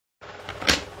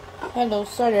Hello,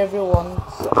 sorry everyone.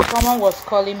 Someone was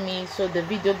calling me, so the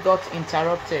video got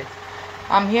interrupted.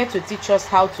 I'm here to teach us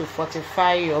how to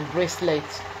fortify your bracelet.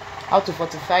 How to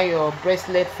fortify your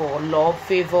bracelet for love,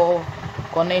 favor,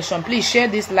 connection. Please share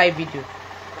this live video.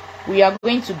 We are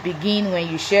going to begin when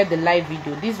you share the live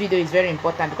video. This video is very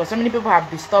important because so many people have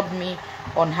disturbed me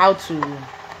on how to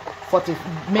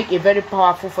make a very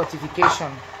powerful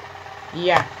fortification.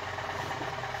 Yeah.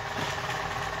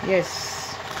 Yes.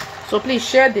 So please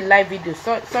share the live video.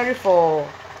 Sorry for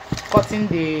cutting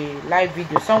the live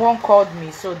video. Someone called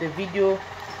me, so the video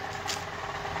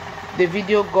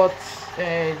got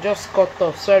just cut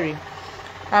off. Sorry.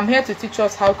 I'm here to teach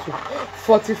us how to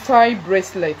fortify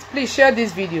bracelets. Please share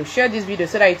this video. Share this video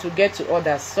so that it will get to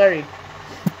others. Sorry.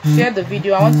 Share the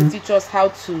video. I want to teach us how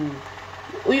to.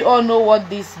 We all know what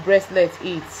this bracelet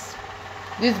is.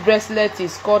 This bracelet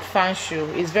is called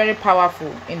Favour. It's very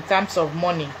powerful in terms of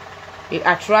money. It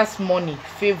attracts money,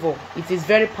 favor. It is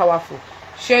very powerful.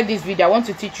 Share this video. I want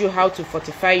to teach you how to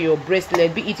fortify your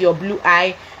bracelet, be it your blue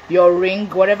eye, your ring,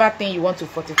 whatever thing you want to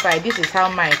fortify. This is how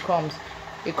mine comes.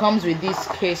 It comes with this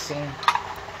casing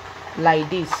like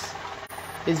this.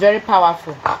 It's very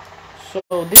powerful.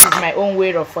 So this is my own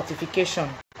way of fortification.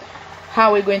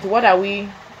 What are we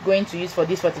going to use for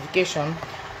this fortification?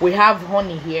 We have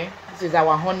honey here. This is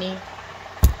our honey.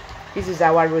 This is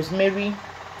our rosemary.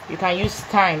 You can use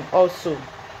thyme also.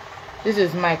 This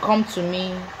is my come to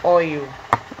me oil.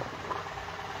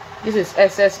 This is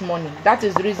excess money. That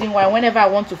is the reason why whenever I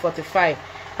want to fortify,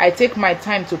 I take my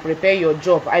time to prepare your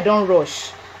job. I don't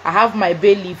rush. I have my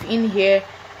bay leaf in here.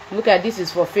 Look at this.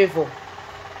 Is for favor.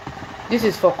 This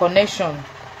is for connection.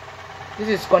 This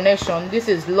is connection. This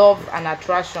is love and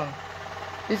attraction.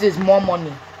 This is more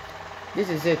money. This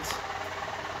is it.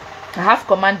 I have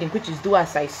commanding, which is do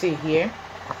as I say here.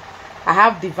 I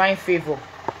have divine favor.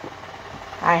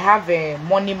 I have a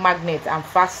money magnet and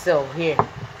fast sell here.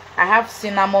 I have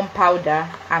cinnamon powder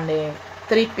and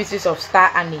 3 pieces of star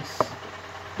anise.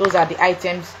 Those are the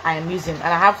items I am using, and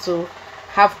I have to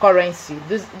have currency.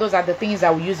 Those are the things I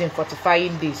will use in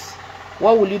fortifying this.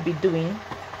 What will you be doing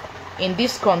in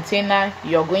this container?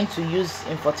 You're going to use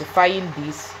in fortifying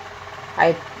this.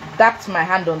 I dapped my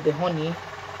hand on the honey,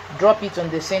 drop it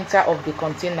on the center of the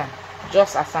container,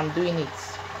 just as I'm doing it.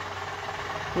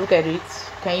 Look at it.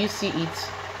 Can you see it?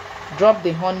 Drop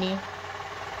the honey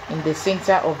in the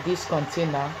center of this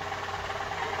container.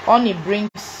 Honey brings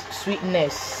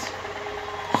sweetness.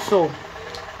 So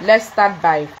let's start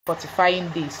by fortifying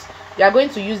this. You are going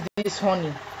to use this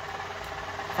honey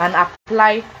and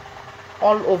apply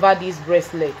all over these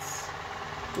bracelets,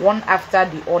 one after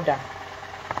the other.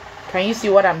 Can you see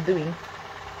what I'm doing?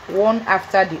 One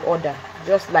after the other,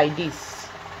 just like this.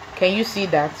 Can you see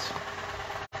that?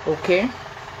 Okay.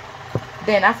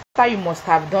 Then after you must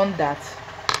have done that,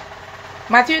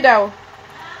 Matilda,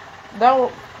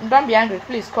 don't be angry,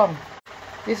 please come.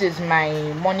 This is my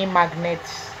money magnet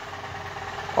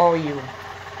oil.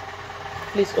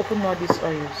 Please open all these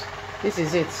oils. This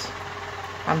is it.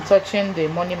 I'm touching the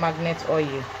money magnet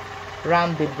oil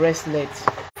around the bracelet.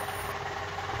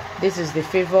 This is the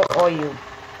favor oil.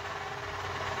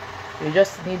 You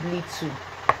just need little.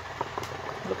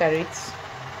 Look at it.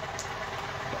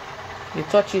 You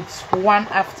touch it one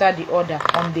after the other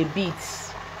on the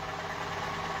beads.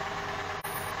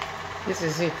 This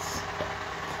is it.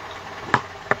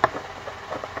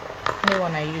 Only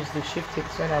one I use to shift it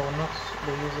so that I will not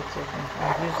use it again.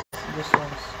 I've used this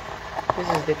ones.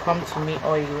 This is the come to me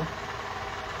oil.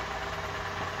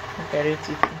 Look at it.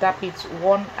 Dap it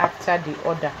one after the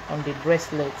other on the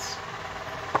bracelets.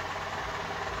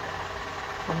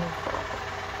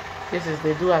 This is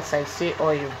the do as I say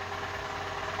oil.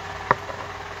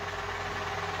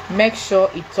 Make sure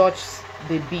it touches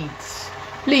the beads.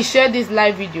 Please share this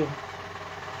live video.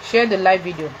 Share the live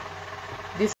video.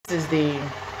 This is the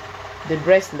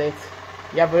bracelet.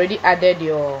 You have already added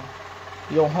your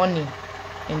honey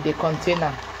in the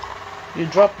container. You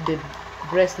drop the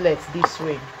bracelet this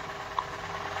way.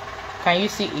 Can you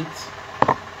see it?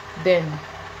 Then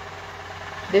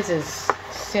this is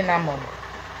cinnamon.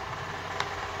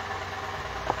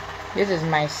 This is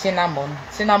my cinnamon.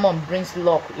 Cinnamon brings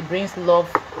luck. It brings love,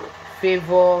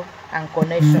 favor, and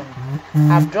connection.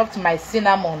 I've dropped my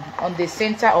cinnamon on the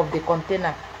center of the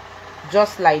container,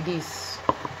 just like this.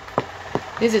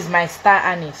 This is my star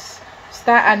anise.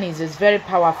 Star anise is very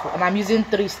powerful, and I'm using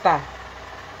 3 star.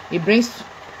 It brings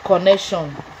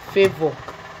connection, favor.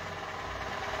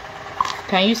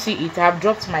 Can you see it? I've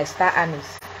dropped my star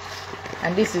anise,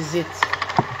 and this is it.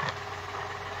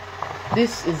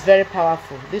 This is very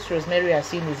powerful. This rosemary I've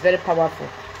seen is very powerful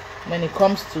when it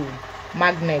comes to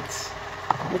magnets.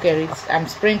 Look at it. I'm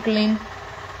sprinkling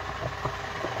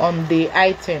on the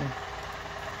item.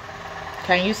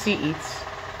 Can you see it?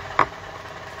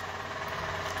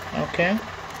 Okay,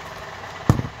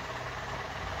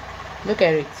 look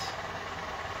at it.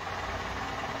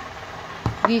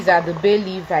 These are the bay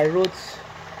leaf I wrote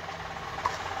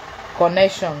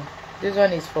connection. This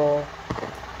one is for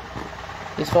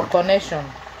connection.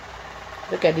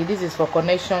 Look at it. This is for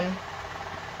connection.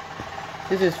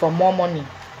 This is for more money,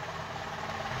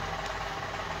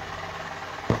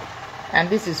 and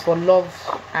this is for love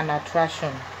and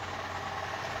attraction.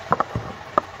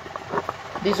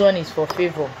 This one is for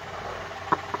favor.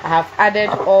 I have added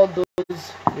all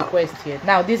those requests here.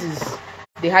 Now this is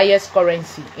the highest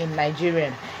currency in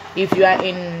Nigerian. If you are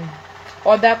in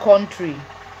other country,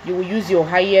 you will use your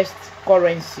highest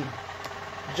currency,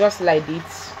 just like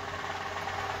this.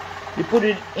 You put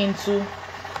it into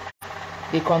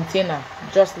the container,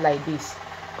 just like this.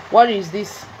 What is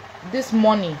this? This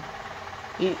money,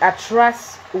 it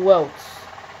attracts wealth.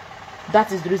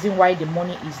 That is the reason why the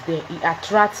money is there. It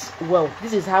attracts wealth.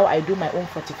 This is how I do my own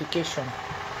fortification.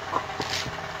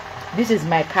 This is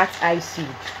my cat's eye seed.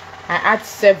 I add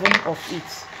 7 of it.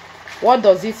 What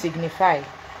does it signify?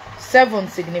 7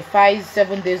 signifies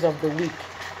 7 days of the week.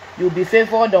 You'll be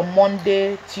favored on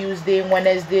Monday, Tuesday,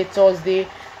 Wednesday, Thursday,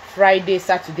 Friday,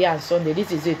 Saturday, and Sunday.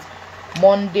 This is it.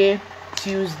 Monday,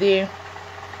 Tuesday,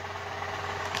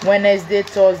 Wednesday,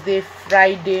 Thursday,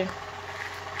 Friday,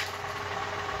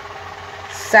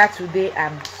 Saturday,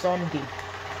 and Sunday.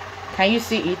 Can you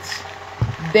see it?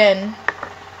 Then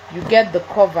you get the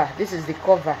cover. This is the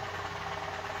cover.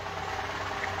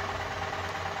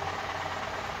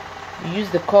 You use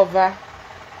the cover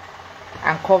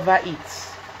and cover it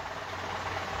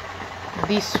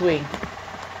this way.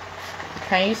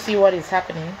 Can you see what is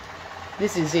happening?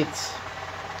 This is it.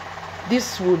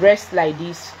 This will rest like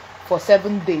this for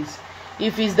 7 days.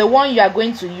 If it's the one you are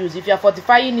going to use, if you are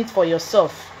fortifying it for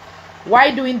yourself,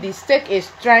 while doing this, take a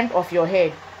strand of your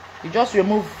hair. You just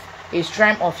remove a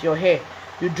strand of your hair.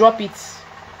 You drop it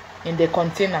in the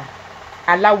container.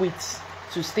 Allow it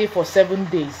to stay for 7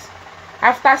 days.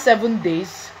 After 7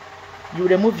 days, you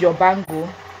remove your bangle,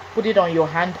 put it on your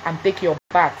hand, and take your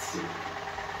bath.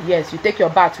 Yes, you take your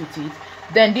bath with it.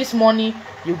 Then this money,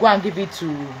 you go and give it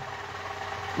to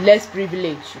less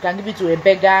privileged. You can give it to a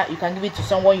beggar. You can give it to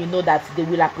someone you know that they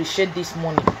will appreciate this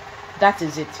money. That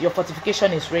is it. Your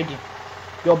fortification is ready.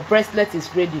 Your bracelet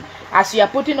is ready. As you are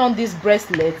putting on this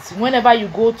bracelet, whenever you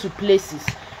go to places,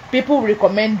 people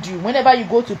recommend you. Whenever you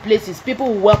go to places, people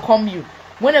will welcome you.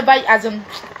 Whenever, as in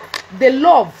the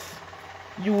love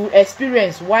you will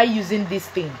experience while using this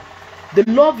thing, the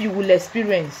love you will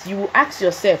experience, you will ask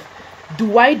yourself,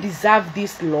 do I deserve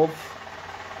this love?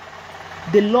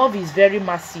 The love is very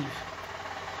massive.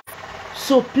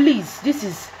 So please, this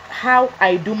is how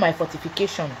I do my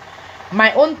fortification.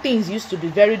 My own things used to be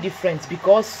very different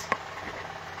because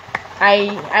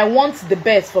I want the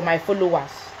best for my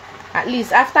followers. At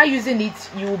least after using it,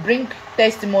 you will bring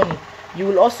testimony. You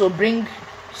will also bring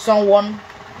someone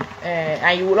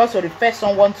and you will also refer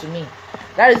someone to me.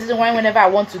 That is the reason why whenever I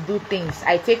want to do things,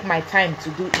 I take my time to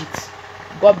do it.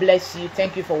 God bless you.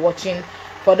 Thank you for watching.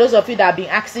 For those of you that have been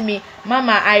asking me,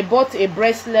 Mama, I bought a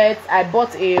bracelet, I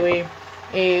bought a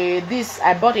this,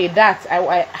 I bought a that,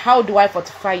 how do I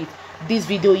fortify it? This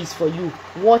video is for you.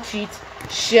 Watch it,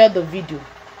 share the video.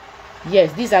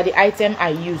 Yes, these are the items I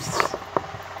used.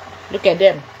 Look at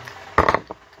them.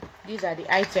 These are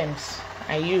the items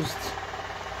I used.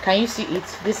 Can you see it?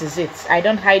 This is it. I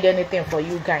don't hide anything for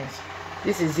you guys.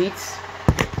 This is it.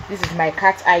 This is my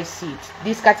cat eye seed.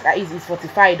 This cat eye is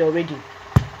fortified already.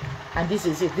 And this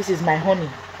is it. This is my honey.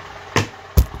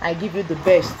 I give you the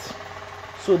best.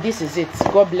 So this is it.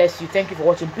 God bless you. Thank you for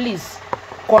watching. Please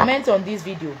comment on this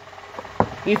video.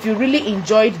 If you really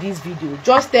enjoyed this video,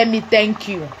 just tell me thank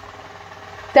you.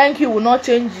 Thank you will not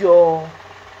change your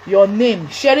name.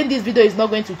 Sharing this video is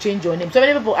not going to change your name. So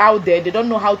many people out there, they don't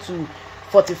know how to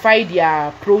fortify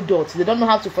their products. They don't know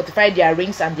how to fortify their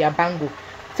rings and their bangle.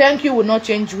 Thank you will not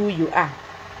change who you are.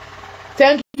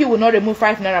 Thank you will not remove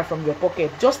 5 naira from your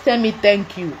pocket. Just tell me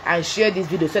thank you and share this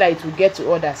video so that it will get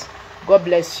to others. God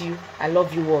bless you. I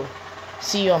love you all.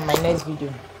 See you on my next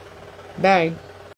video. Bye.